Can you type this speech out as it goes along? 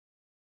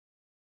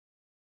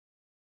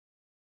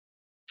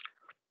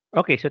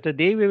Okay, so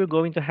today we were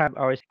going to have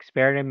our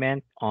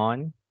experiment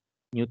on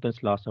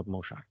Newton's laws of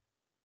motion.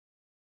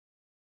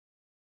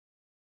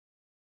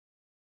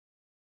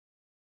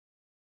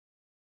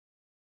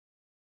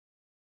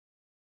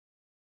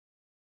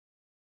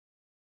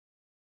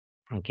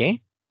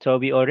 Okay, so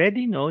we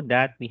already know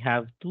that we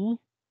have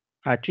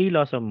three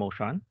laws of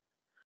motion.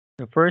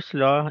 The first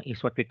law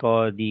is what we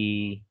call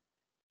the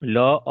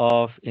law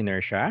of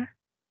inertia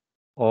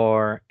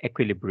or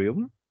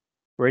equilibrium,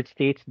 where it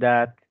states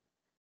that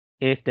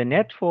if the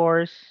net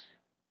force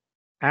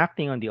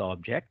acting on the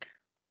object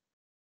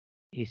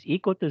is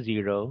equal to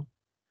zero,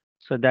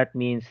 so that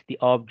means the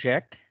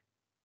object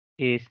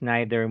is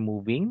neither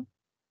moving,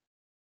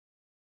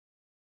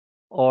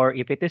 or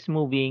if it is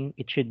moving,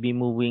 it should be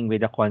moving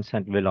with a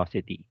constant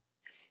velocity.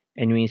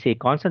 And when you say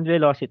constant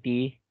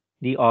velocity,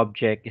 the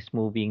object is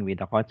moving with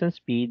a constant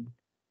speed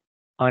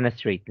on a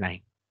straight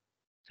line.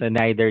 So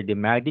neither the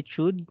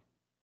magnitude,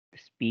 the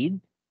speed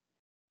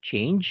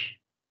change,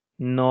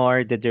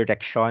 nor the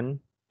direction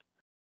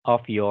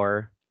of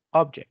your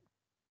object.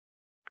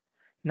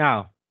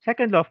 Now,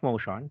 second law of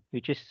motion,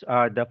 which is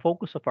the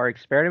focus of our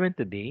experiment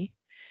today,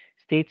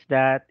 states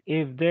that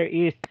if there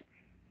is,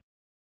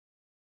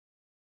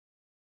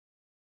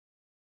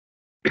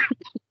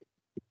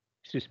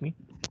 excuse me,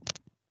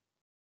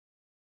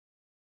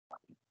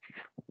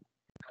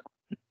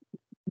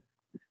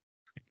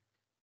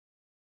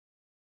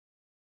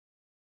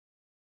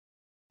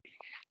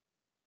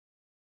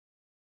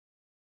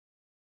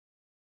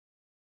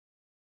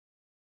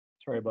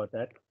 sorry about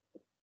that.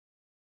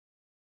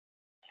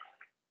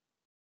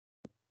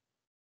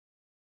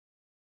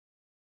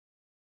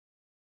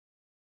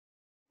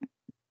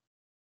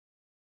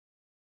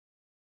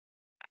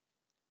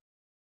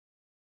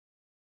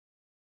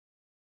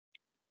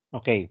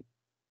 Okay,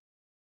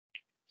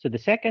 so the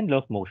second law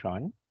of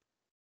motion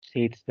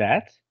states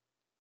that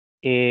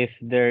if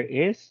there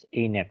is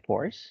a net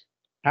force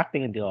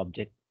acting on the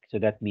object, so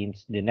that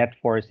means the net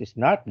force is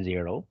not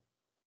zero,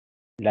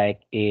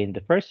 like in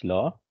the first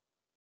law,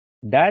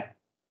 that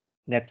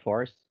net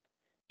force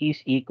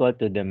is equal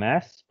to the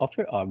mass of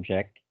your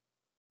object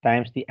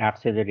times the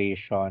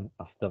acceleration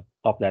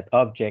of that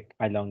object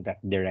along that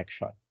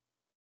direction.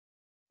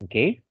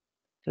 Okay?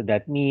 So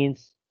that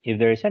means if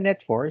there is a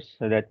net force,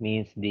 so that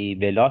means the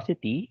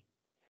velocity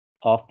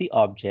of the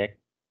object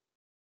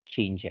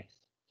changes.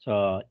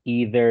 So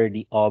either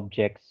the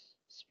object's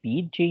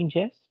speed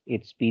changes,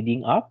 it's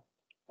speeding up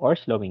or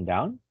slowing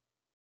down,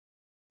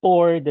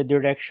 or the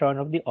direction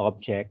of the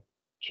object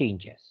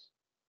changes.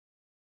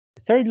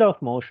 The third law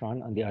of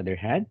motion, on the other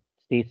hand,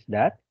 states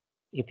that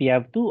if you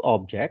have two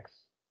objects,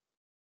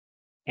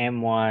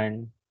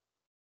 M1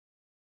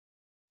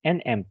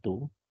 and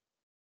M2,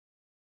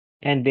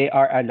 and they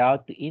are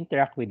allowed to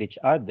interact with each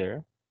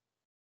other,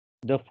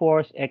 the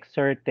force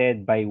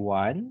exerted by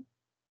one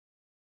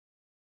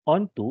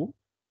on two,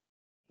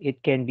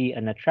 it can be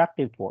an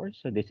attractive force.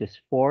 So this is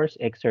force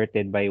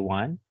exerted by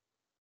one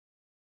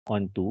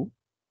on two.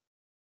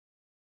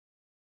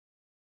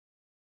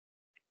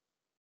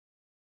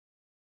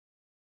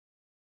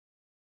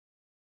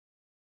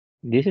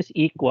 This is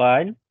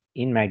equal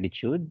in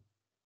magnitude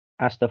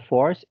as the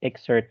force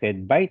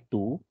exerted by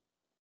 2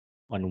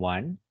 on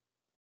 1,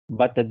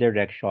 but the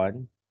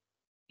direction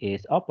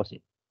is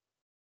opposite.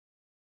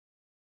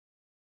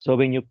 So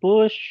when you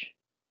push,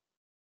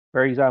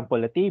 for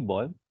example, a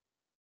table,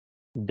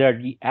 the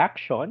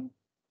reaction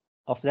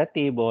of that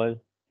table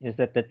is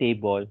that the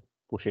table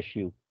pushes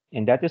you.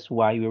 And that is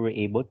why we were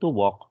able to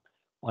walk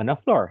on a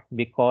floor,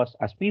 because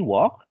as we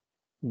walk,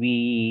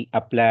 we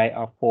apply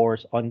a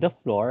force on the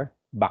floor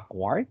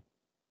backward,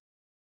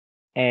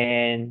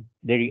 and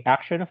the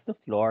reaction of the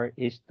floor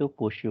is to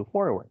push you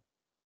forward.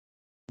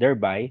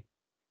 Thereby,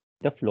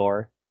 the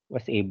floor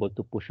was able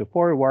to push you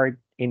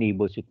forward,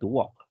 enables you to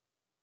walk.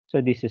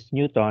 So this is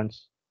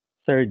Newton's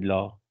third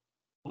law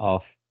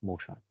of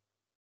motion.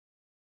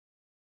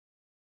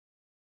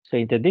 So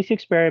into this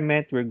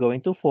experiment, we're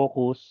going to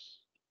focus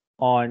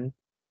on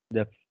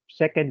the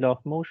second law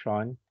of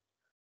motion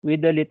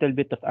with a little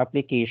bit of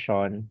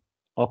application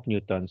of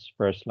Newton's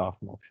first law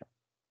of motion.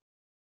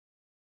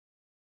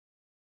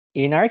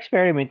 In our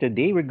experiment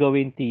today, we're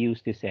going to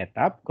use the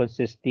setup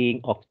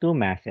consisting of two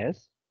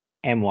masses,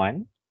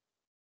 M1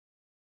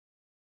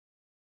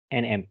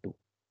 and M2.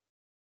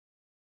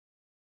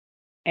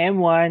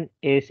 M1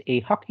 is a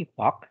hockey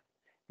puck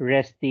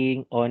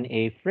resting on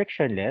a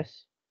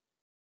frictionless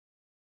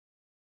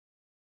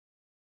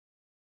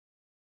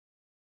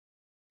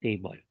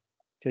table.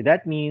 So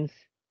that means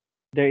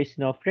there is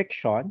no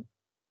friction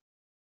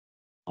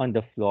on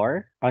the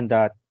floor, on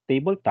the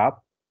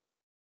tabletop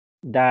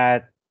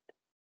that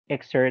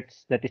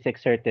that is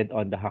exerted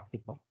on the hockey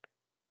puck.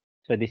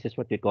 So this is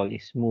what we call a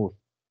smooth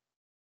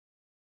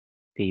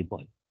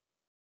table.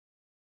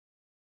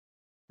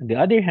 On the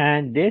other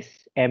hand,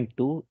 this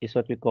M2 is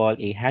what we call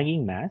a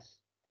hanging mass,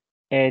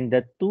 and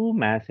the two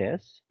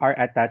masses are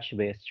attached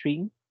by a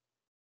string,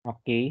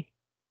 okay,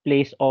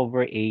 placed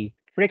over a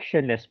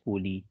frictionless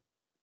pulley.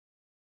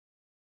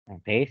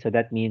 Okay, so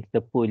that means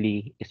the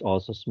pulley is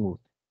also smooth.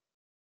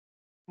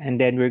 And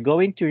then we're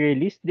going to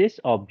release this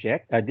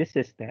object, this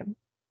system,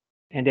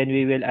 and then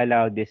we will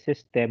allow this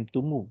system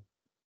to move.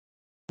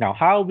 Now,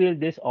 how will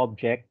this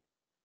object,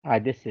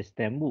 this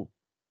system move?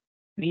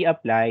 We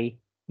apply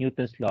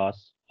Newton's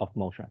laws of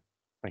motion.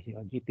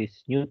 It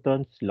is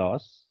Newton's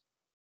laws.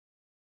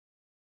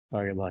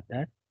 Sorry about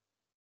that.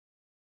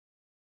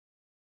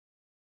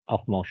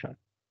 Of motion.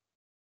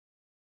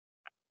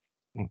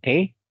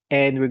 Okay.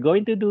 And we're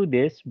going to do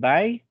this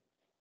by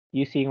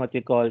using what we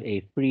call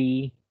a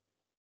free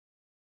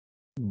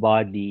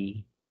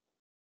body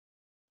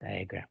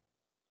diagram,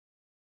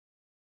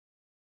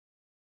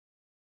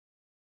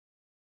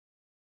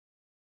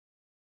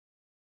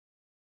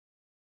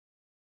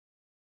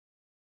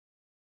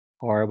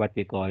 or what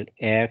we call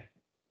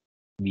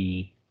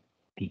FBD.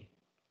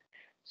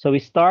 So we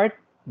start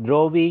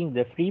drawing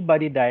the free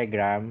body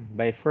diagram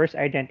by first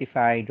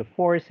identifying the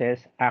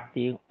forces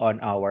acting on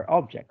our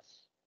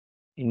objects.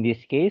 In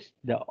this case,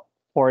 the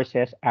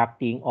forces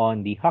acting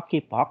on the hockey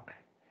puck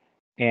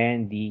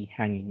and the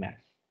hanging mass.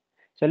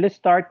 So let's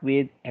start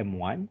with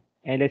M1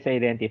 and let's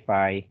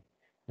identify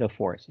the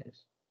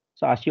forces.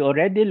 So as you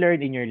already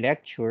learned in your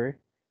lecture,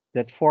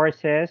 that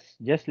forces,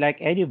 just like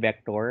any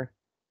vector,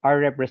 are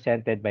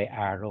represented by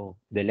arrow.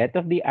 The length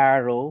of the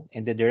arrow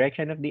and the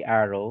direction of the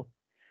arrow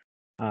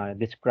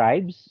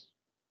describes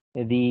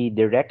the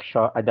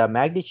direction, the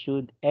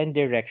magnitude and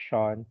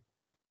direction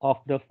of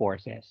the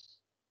forces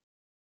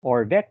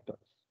or vectors.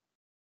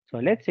 So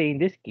let's say in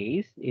this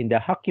case, in the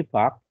hockey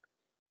puck,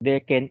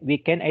 we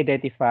can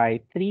identify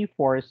three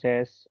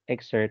forces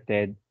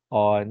exerted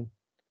on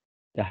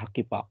the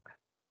hockey puck.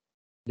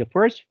 The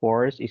first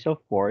force is of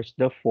course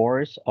the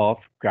force of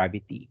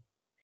gravity,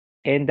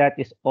 and that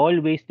is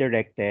always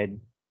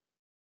directed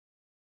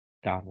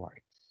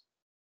downwards.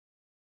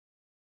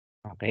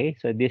 Okay,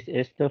 so this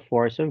is the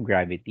force of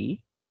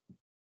gravity.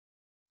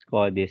 Let's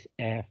call this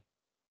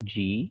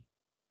Fg1.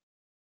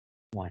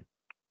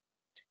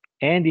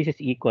 And this is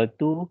equal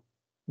to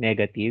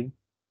negative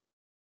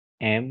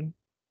mg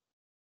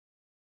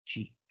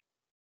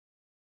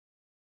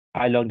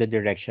along the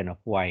direction of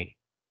y.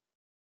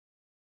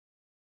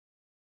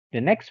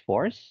 The next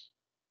force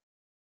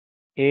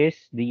is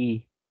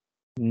the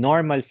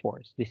normal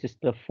force. This is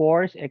the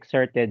force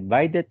exerted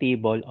by the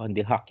table on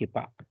the hockey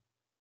puck.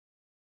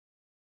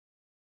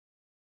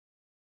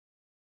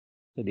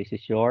 So this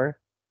is your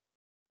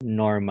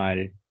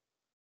normal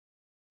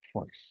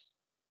force.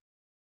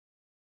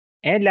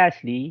 And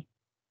lastly,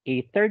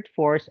 a third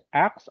force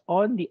acts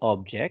on the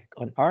object,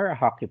 on our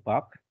hockey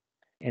puck,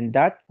 and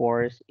that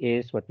force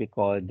is what we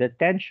call the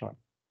tension.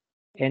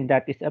 And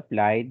that is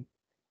applied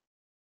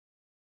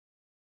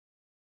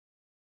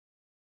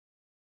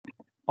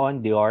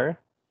on your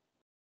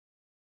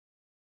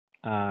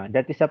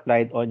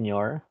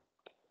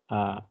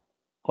uh,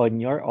 on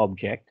your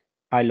object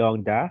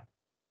along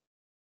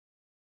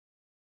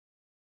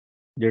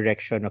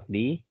direction of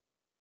the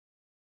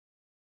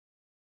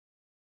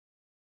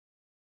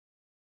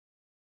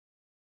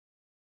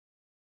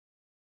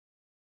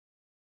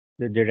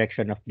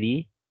direction of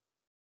the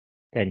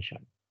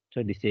tension.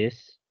 So this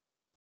is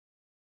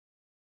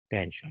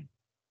tension.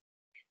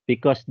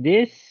 Because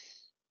this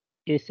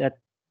is a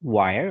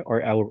wire or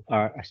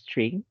a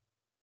string,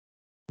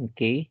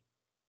 okay?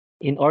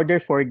 In order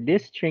for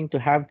this string to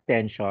have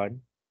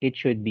tension, it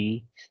should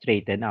be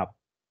straightened up,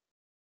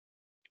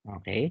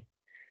 okay?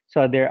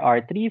 So there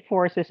are three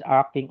forces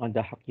acting on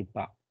the hockey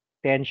puck: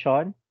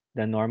 tension,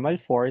 the normal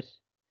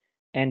force,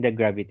 and the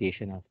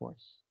gravitational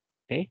force,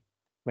 okay?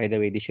 By the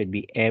way, this should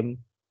be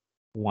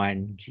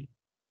M1G.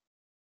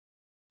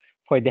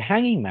 For the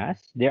hanging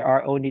mass, there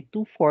are only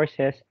two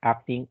forces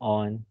acting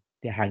on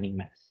the hanging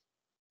mass.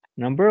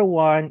 Number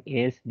one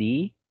is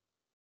the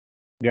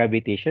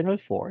gravitational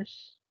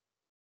force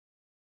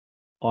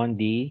on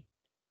the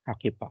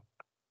hockey puck,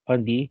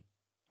 on the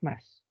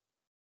mass.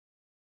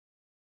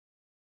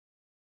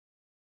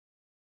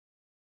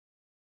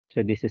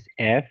 So this is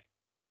Fg2,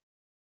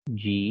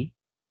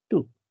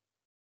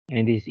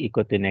 and this is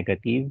equal to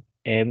negative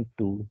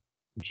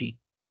M2G.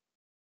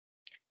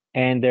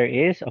 And there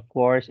is, of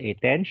course, a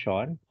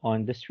tension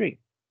on the string.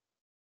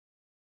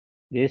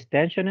 This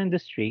tension on the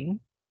string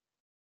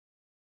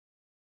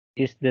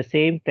is the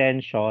same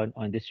tension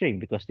on the string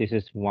because this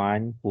is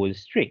one full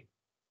string.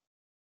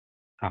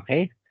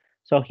 Okay,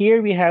 so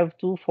here we have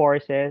two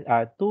forces,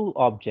 two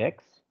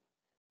objects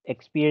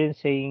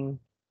experiencing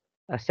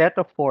a set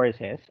of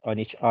forces on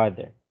each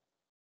other.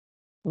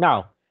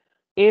 Now,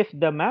 if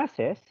the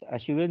masses,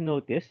 as you will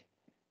notice,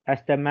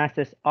 as the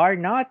masses are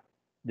not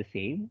the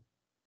same,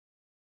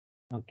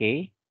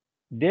 okay,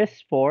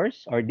 this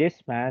force or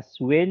this mass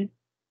will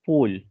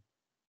pull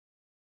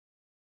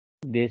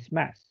this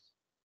mass.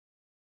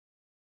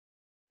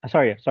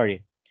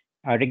 Sorry.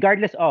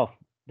 Regardless of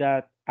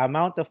the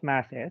amount of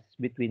masses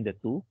between the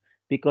two,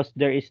 because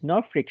there is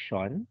no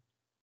friction,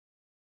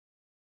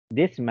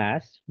 this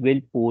mass will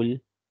pull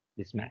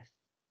this mass.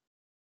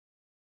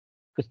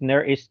 Because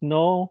there is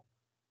no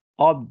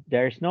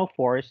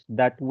force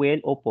that will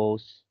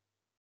oppose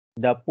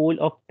the pull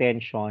of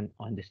tension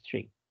on the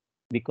string.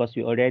 because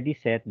we already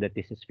set that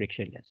this is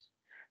frictionless.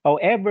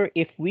 However,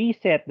 if we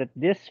set that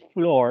this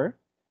floor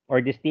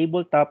or this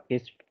tabletop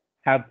is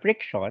have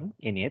friction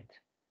in it,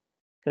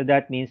 so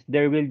that means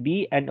there will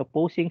be an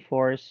opposing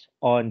force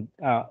on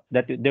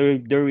that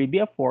there will be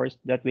a force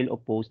that will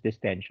oppose this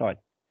tension.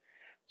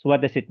 So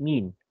what does it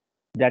mean?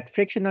 That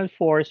frictional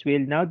force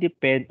will now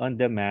depend on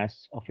the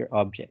mass of your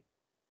object.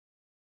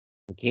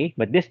 Okay,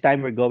 but this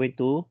time we're going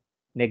to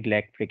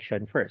neglect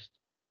friction first.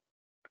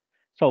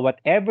 So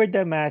whatever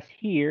the mass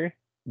here,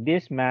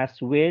 this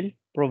mass will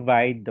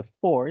provide the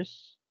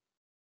force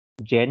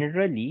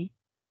generally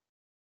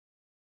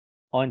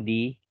on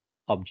the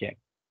object.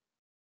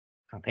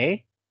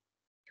 Okay,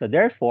 so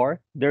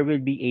therefore, there will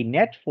be a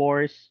net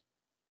force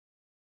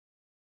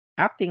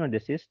acting on the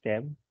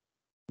system.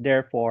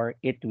 Therefore,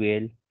 it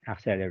will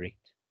accelerate.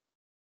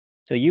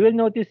 So you will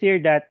notice here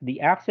that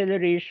the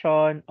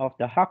acceleration of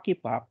the hockey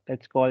puck,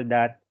 let's call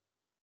that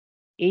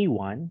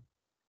A1,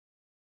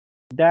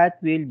 that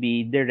will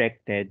be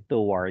directed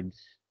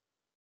towards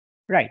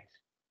right.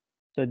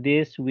 So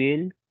this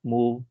will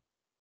move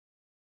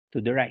to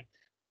the right.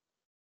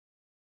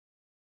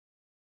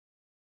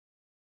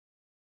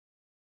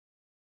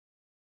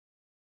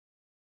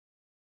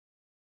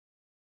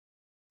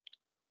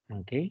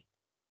 Okay.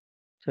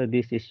 So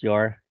this is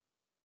your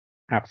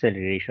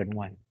acceleration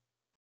 1.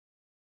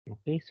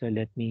 Okay. So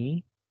let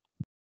me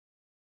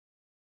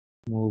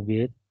move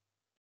it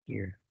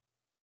here.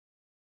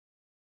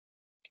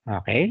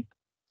 Okay.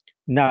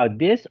 Now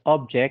this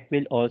object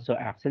will also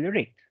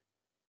accelerate.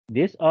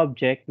 This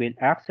object will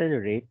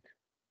accelerate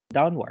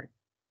downward.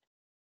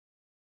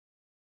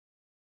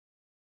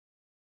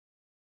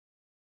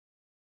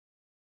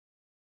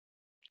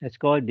 Let's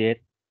call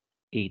it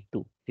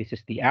A2. This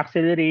is the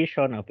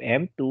acceleration of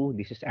M2.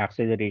 This is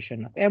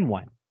acceleration of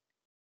M1.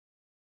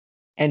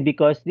 And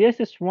because this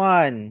is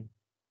one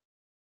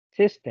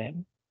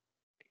system,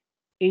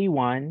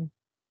 A1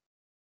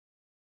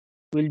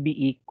 will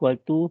be equal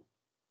to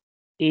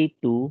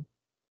A2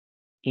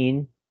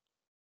 in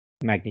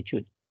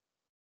magnitude.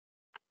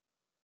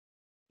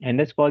 And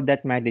let's call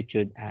that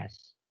magnitude as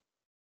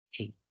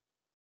A.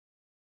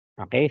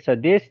 Okay, so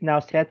this now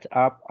sets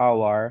up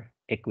our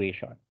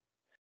equation.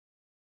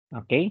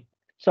 Okay,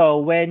 so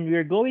when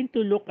we're going to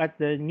look at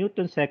the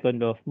Newton's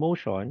second law of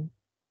motion,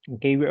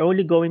 okay, we're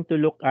only going to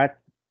look at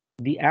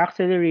the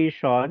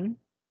acceleration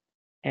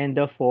and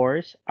the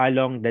force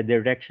along the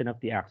direction of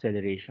the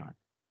acceleration.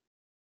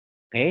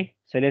 Okay,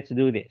 so let's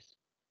do this.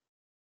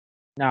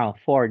 Now,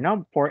 for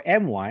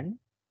M1,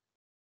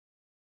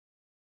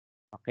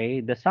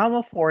 okay, the sum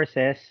of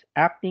forces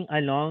acting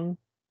along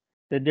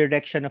the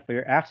direction of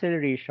your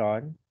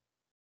acceleration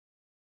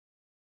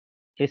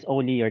is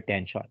only your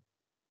tension.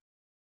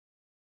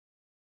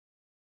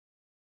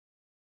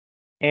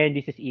 And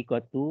this is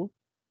equal to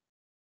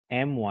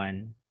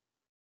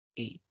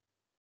M1A.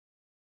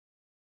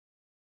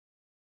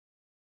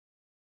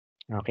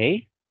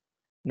 Okay,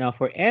 now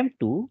for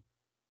M2,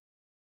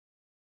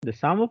 the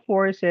sum of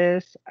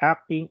forces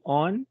acting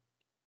on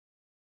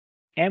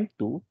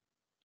M2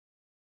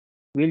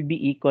 will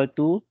be equal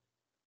to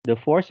the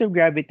force of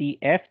gravity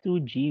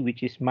F2G,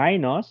 which is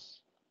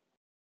minus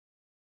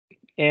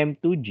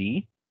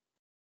M2G.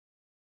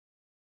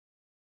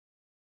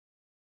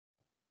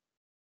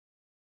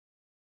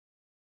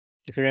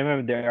 If you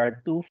remember, there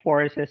are two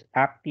forces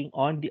acting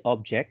on the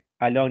object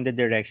along the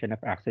direction of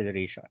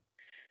acceleration.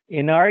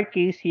 In our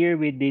case here,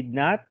 we did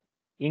not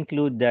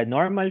include the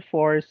normal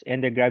force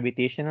and the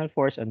gravitational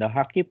force on the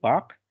hockey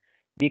puck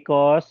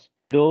because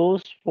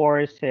those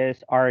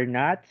forces are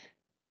not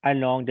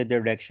along the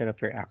direction of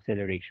your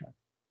acceleration.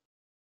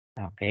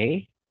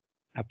 Okay,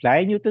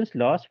 apply Newton's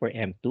laws for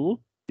M2.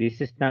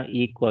 This is now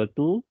equal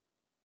to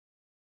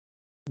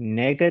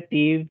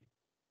negative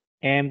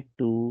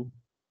M2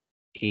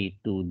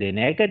 A2. The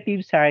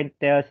negative sign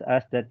tells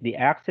us that the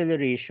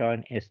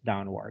acceleration is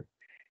downward.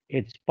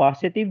 It's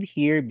positive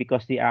here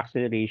because the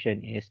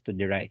acceleration is to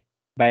the right.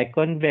 By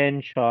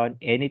convention,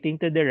 anything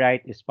to the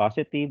right is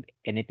positive,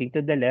 anything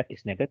to the left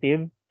is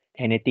negative,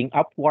 anything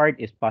upward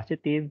is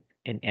positive,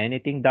 and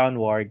anything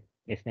downward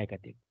is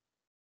negative.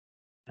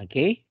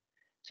 Okay?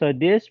 So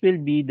this will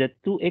be the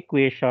two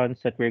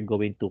equations that we're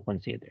going to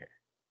consider.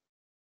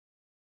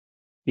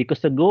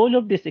 Because the goal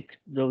of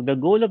the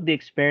goal of the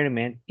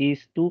experiment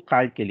is to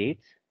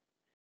calculate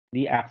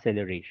the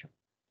acceleration.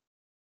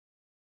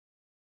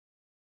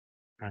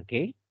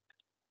 Okay?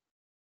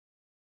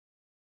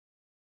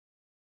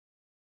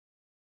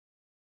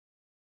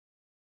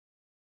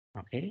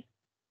 Okay.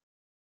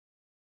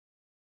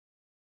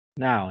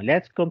 Now,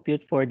 let's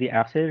compute for the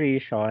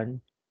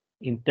acceleration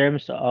in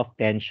terms of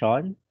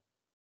tension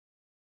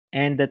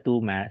and the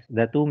two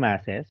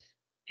masses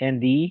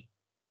and the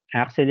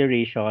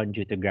acceleration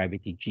due to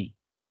gravity G.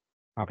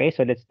 Okay,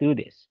 so let's do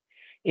this.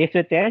 If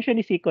the tension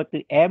is equal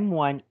to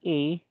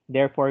M1A,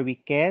 therefore we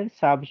can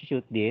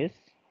substitute this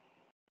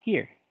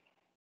here.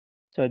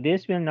 So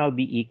this will now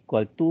be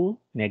equal to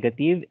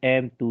negative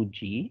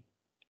M2G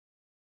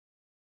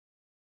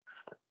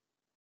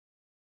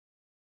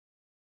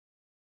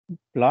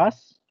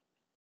plus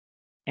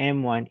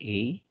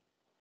M1A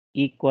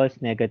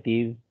equals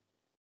negative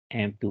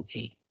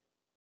M2A.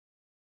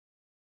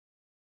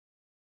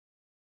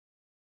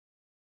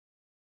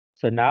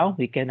 So now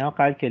we can now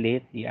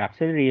calculate the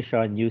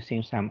acceleration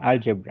using some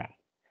algebra.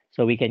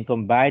 So we can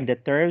combine the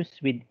terms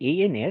with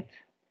A in it,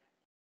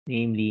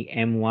 namely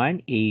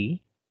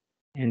M1A,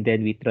 and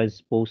then we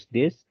transpose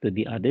this to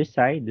the other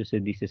side. So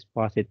this is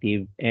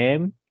positive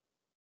M2A,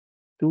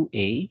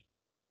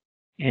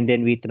 and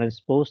then we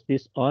transpose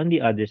this on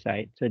the other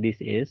side. So this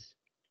is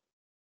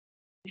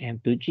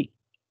M2G.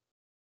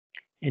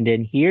 And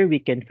then here we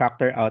can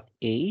factor out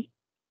A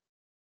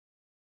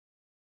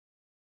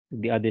to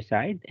the other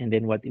side, and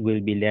then what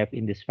will be left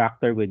in this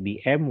factor would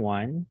be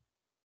M1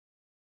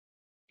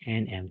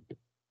 and M2.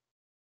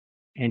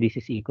 And this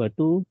is equal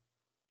to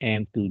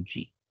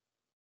M2G.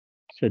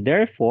 So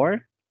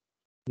therefore,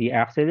 the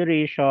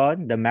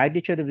acceleration, the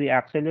magnitude of the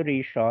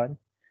acceleration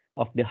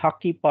of the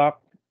hockey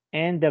puck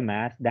and the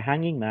mass, the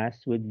hanging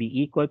mass, would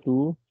be equal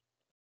to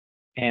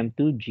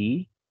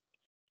M2G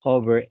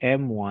over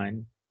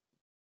M1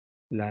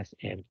 plus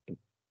M2.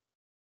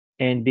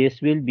 And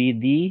this will be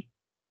the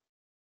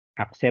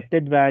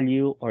accepted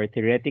value or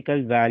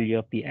theoretical value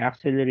of the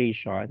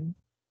acceleration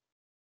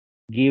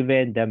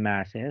given the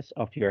masses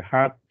of your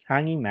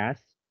hanging mass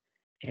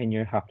and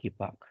your hockey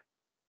puck.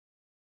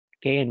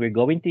 Okay, and we're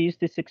going to use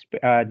this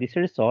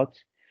results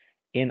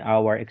in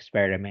our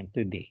experiment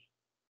today.